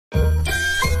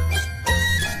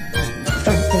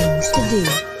to do,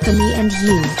 for me and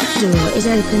you. Door is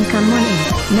open, come on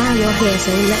in. Now you're here,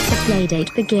 so let the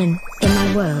playdate begin. In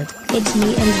my world, it's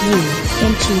me and you,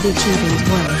 in Chibi's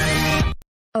world.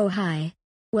 Oh hi.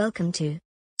 Welcome to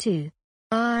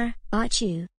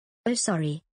Archu. Oh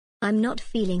sorry. I'm not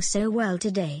feeling so well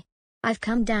today. I've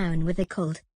come down with a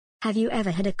cold. Have you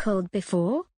ever had a cold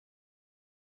before?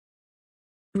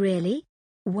 Really?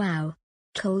 Wow.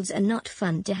 Colds are not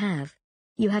fun to have.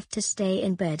 You have to stay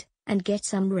in bed, and get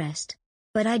some rest.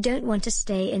 But I don't want to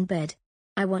stay in bed.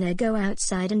 I wanna go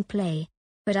outside and play.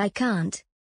 But I can't.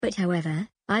 But however,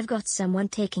 I've got someone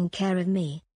taking care of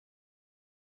me.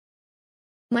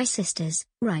 My sisters,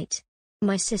 right.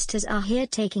 My sisters are here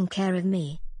taking care of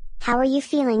me. How are you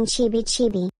feeling,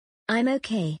 Chibi? I'm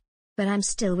okay. But I'm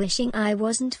still wishing I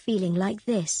wasn't feeling like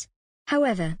this.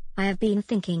 However, I've been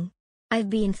thinking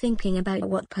about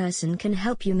what person can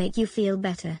help you make you feel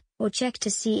better, or check to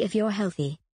see if you're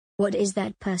healthy. What is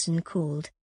that person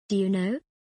called? Do you know?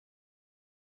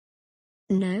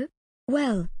 No?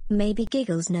 Well, maybe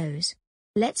Giggles knows.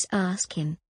 Let's ask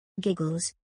him.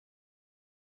 Giggles.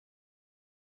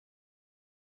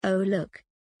 Oh look.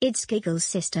 It's Giggles'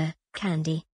 sister,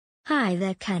 Candy. Hi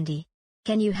there, Candy.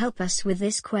 Can you help us with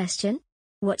this question?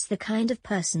 What's the kind of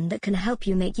person that can help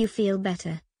you make you feel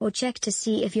better, or check to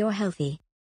see if you're healthy?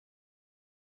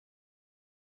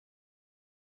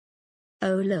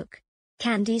 Oh look.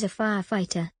 Candy's a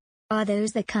firefighter. Are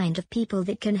those the kind of people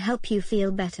that can help you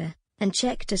feel better, and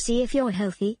check to see if you're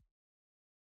healthy?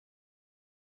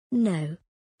 No.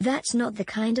 That's not the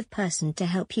kind of person to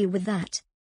help you with that.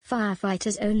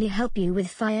 Firefighters only help you with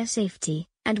fire safety,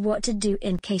 and what to do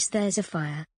in case there's a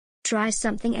fire. Try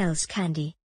something else,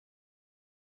 Candy.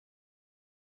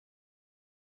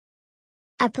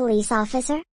 A police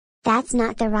officer? That's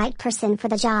not the right person for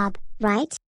the job,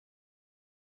 right?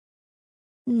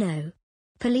 No.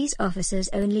 Police officers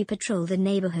only patrol the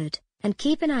neighborhood, and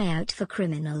keep an eye out for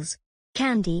criminals.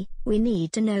 Candy, we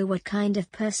need to know what kind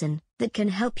of person that can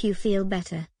help you feel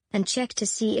better, and check to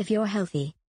see if you're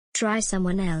healthy. Try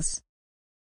someone else.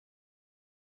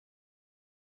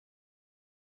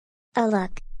 Oh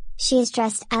look. She's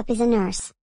dressed up as a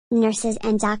nurse. Nurses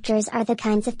and doctors are the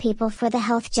kinds of people for the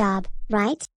health job,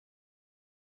 right?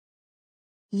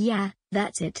 Yeah,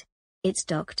 that's it. It's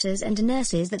doctors and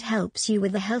nurses that helps you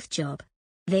with the health job.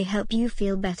 They help you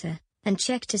feel better, and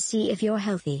check to see if you're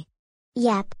healthy.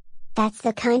 Yep. That's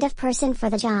the kind of person for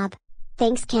the job.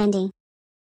 Thanks, Candy.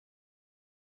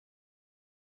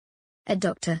 A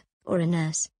doctor, or a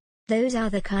nurse. Those are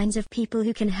the kinds of people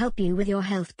who can help you with your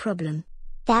health problem.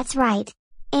 That's right.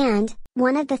 And,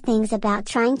 one of the things about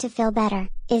trying to feel better,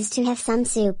 is to have some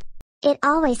soup. It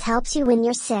always helps you when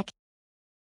you're sick.